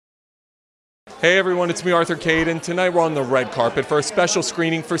Hey everyone, it's me, Arthur Kade, and tonight we're on the red carpet for a special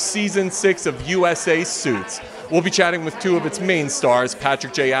screening for Season 6 of USA Suits. We'll be chatting with two of its main stars,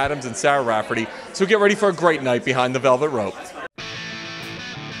 Patrick J. Adams and Sarah Rafferty, so get ready for a great night behind the velvet rope.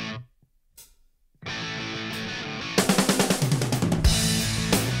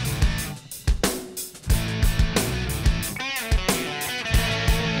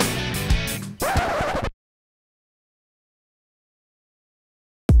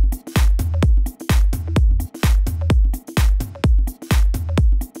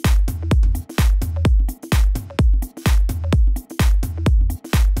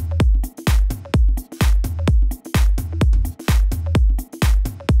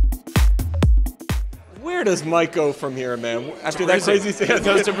 Where does Mike go from here, man? After that crazy thing, he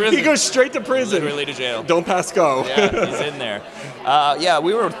goes to prison. He goes straight to prison. Literally to jail. Don't pass go. Yeah, he's in there. Yeah,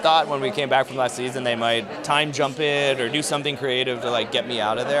 we were thought when we came back from last season they might time jump it or do something creative to like get me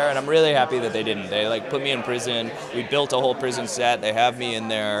out of there, and I'm really happy that they didn't. They like put me in prison. We built a whole prison set. They have me in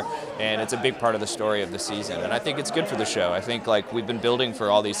there, and it's a big part of the story of the season. And I think it's good for the show. I think like we've been building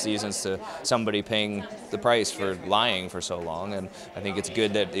for all these seasons to somebody paying the price for lying for so long, and I think it's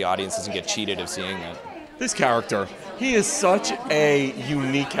good that the audience doesn't get cheated of seeing it. This character, he is such a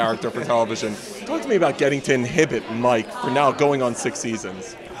unique character for television. Talk to me about getting to inhibit Mike for now going on 6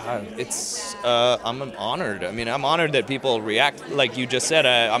 seasons. I'm honored. I mean, I'm honored that people react like you just said.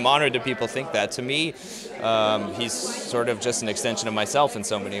 I'm honored that people think that. To me, he's sort of just an extension of myself in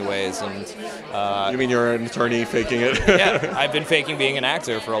so many ways. And you mean you're an attorney faking it? Yeah, I've been faking being an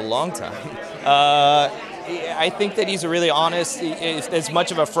actor for a long time. I think that he's a really honest, as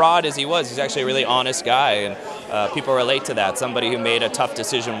much of a fraud as he was, he's actually a really honest guy, and people relate to that. Somebody who made a tough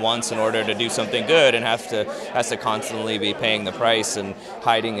decision once in order to do something good and has to constantly be paying the price and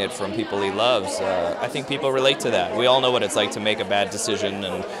hiding it from people he loves. I think people relate to that. We all know what it's like to make a bad decision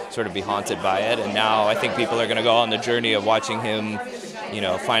and sort of be haunted by it, and now I think people are going to go on the journey of watching him,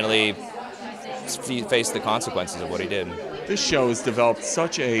 finally face the consequences of what he did. This show has developed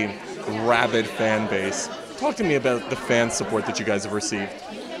such a rabid fan base. Talk to me about the fan support that you guys have received.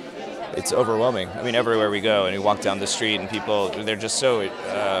 It's overwhelming. I mean, everywhere we go, and you walk down the street, and people, they're just so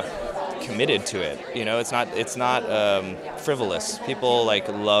committed to it. It's not frivolous. People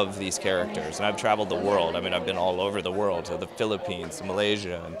love these characters, and I've traveled the world. I mean, I've been all over the world, to the Philippines, to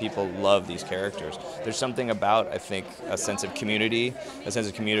Malaysia, and people love these characters. There's something about, I think, a sense of community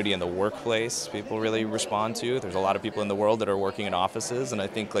in the workplace people really respond to. There's a lot of people in the world that are working in offices, and I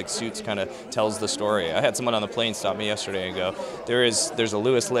think Suits kind of tells the story. I had someone on the plane stop me yesterday and go, there's a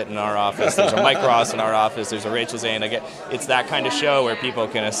Lewis Litt in our office, there's a Mike Ross in our office, there's a Rachel Zane. It's that kind of show where people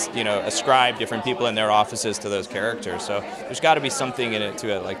can, ascribe different people in their offices to those characters. So there's got to be something in it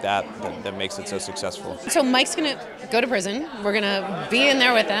to it like that makes it so successful. So Mike's going to go to prison. We're going to be in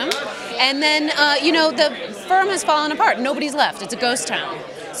there with them. And then, the firm has fallen apart. Nobody's left. It's a ghost town.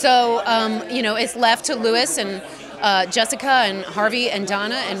 So, it's left to Lewis and Jessica and Harvey and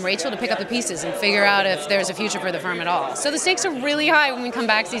Donna and Rachel to pick up the pieces and figure out if there's a future for the firm at all. So the stakes are really high when we come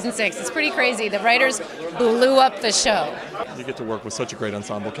back season 6. It's pretty crazy. The writers blew up the show. You get to work with such a great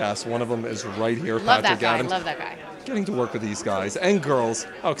ensemble cast. One of them is right here, Love Patrick that guy. Adams. Love that guy. Getting to work with these guys and girls,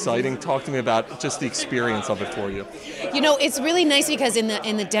 how exciting. Talk to me about just the experience of it for you. It's really nice because in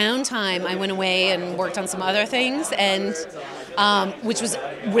the downtime I went away and worked on some other things, and which was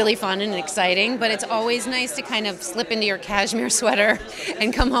really fun and exciting, but it's always nice to kind of slip into your cashmere sweater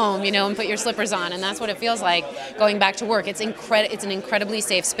and come home, and put your slippers on, and that's what it feels like going back to work. It's an incredibly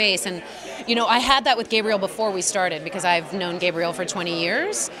safe space, and I had that with Gabriel before we started because I've known Gabriel for 20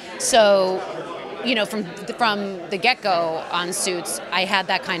 years, so from the get-go on Suits, I had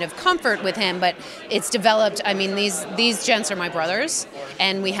that kind of comfort with him, but it's developed. I mean, these gents are my brothers,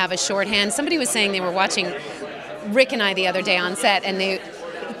 and we have a shorthand. Somebody was saying they were watching Rick and I the other day on set, and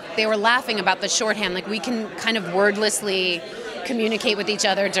they were laughing about the shorthand. Like, we can kind of wordlessly communicate with each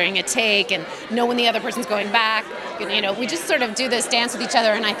other during a take and know when the other person's going back. We just sort of do this dance with each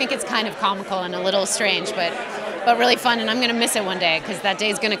other, and I think it's kind of comical and a little strange, but really fun, and I'm going to miss it one day because that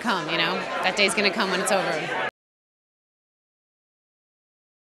day's going to come, That day's going to come when it's over.